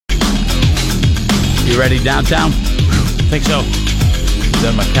You ready downtown? Think so.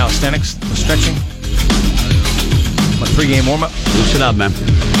 Done my calisthenics, the stretching, my pregame warm-up. Loosen up, man.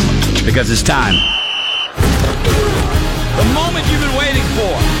 Because it's time. The moment you've been waiting for.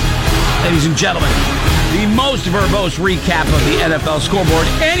 Ladies and gentlemen, the most verbose recap of the NFL scoreboard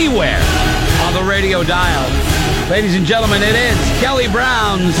anywhere on the radio dial. Ladies and gentlemen, it is Kelly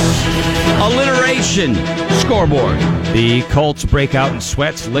Brown's Alliteration Scoreboard. The Colts break out in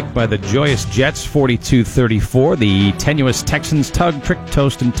sweats, licked by the joyous Jets, 42-34. The tenuous Texans tug, trick,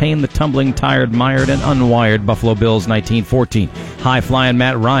 toast, and tame the tumbling, tired, mired, and unwired Buffalo Bills, 19-14. High-flying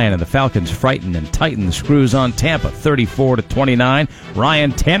Matt Ryan and the Falcons frighten and tighten the screws on Tampa, 34-29.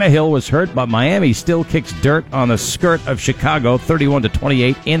 Ryan Tannehill was hurt, but Miami still kicks dirt on the skirt of Chicago,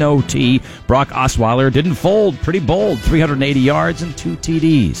 31-28 in OT. Brock Osweiler didn't fold, pretty bold, 380 yards and 2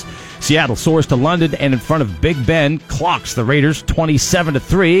 TDs. Seattle soars to London and in front of Big Ben clocks the Raiders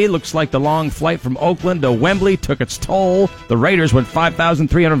 27-3. Looks like the long flight from Oakland to Wembley took its toll. The Raiders went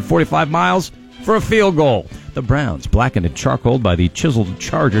 5,345 miles for a field goal. The Browns blackened and charcoaled by the chiseled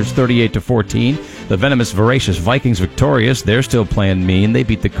Chargers 38-14. The venomous, voracious Vikings victorious. They're still playing mean. They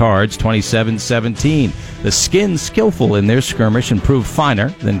beat the Cards 27-17. The Skins skillful in their skirmish and proved finer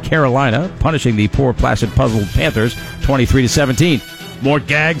than Carolina, punishing the poor, placid, puzzled Panthers 23-17. More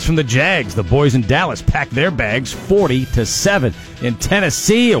gags from the Jags. The boys in Dallas packed their bags 40-7. In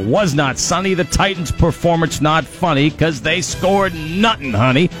Tennessee, it was not sunny. The Titans' performance not funny because they scored nothing,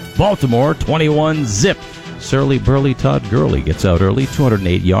 honey. Baltimore 21-zip. Surly Burly Todd Gurley gets out early,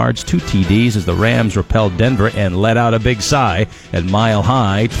 208 yards, 2 TDs as the Rams repelled Denver and let out a big sigh at Mile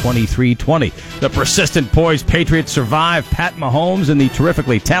High, 23-20. The persistent, poised Patriots survive Pat Mahomes and the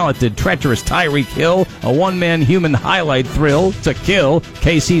terrifically talented, treacherous Tyreek Hill, a one-man human highlight thrill to kill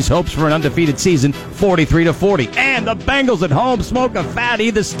KC's hopes for an undefeated season, 43-40. And the Bengals at home smoke a fatty.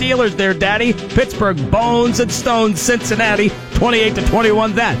 The Steelers, their daddy, Pittsburgh bones and stones Cincinnati,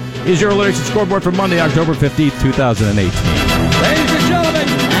 28-21. That is your Alliteration Scoreboard for Monday, October 15th, 2018. Ladies and gentlemen,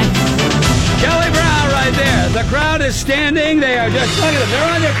 Kelly Brown right there. The crowd is standing. They are just, look at them.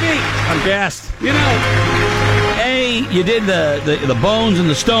 They're on their feet. I'm gassed. You know, you did the bones and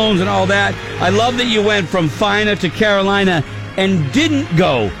the stones and all that. I love that you went from Fina to Carolina and didn't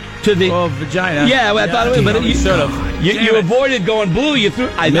go to the vagina. Yeah, well, I thought it was, but you should have. You avoided going blue. You threw.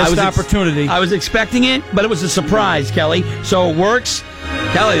 I missed was opportunity. I was expecting it, but it was a surprise, Kelly. So it works.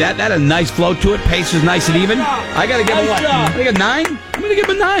 Kelly, that had a nice flow to it. Pace is nice and even. I got to give him what? I think a 9. I'm going to give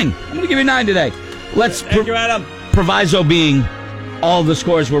him a 9. I'm going to give you a 9 today. Let's proviso being all the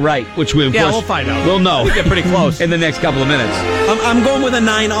scores were right, which we of course we'll find out. We'll know. We get pretty close in the next couple of minutes. I'm going with a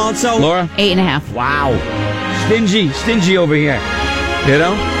 9 also. Laura? 8.5. Wow, stingy over here. You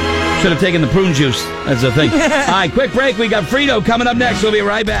know, should have taken the prune juice. That's the thing. All right, quick break. We got Frito coming up next. We'll be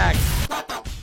right back.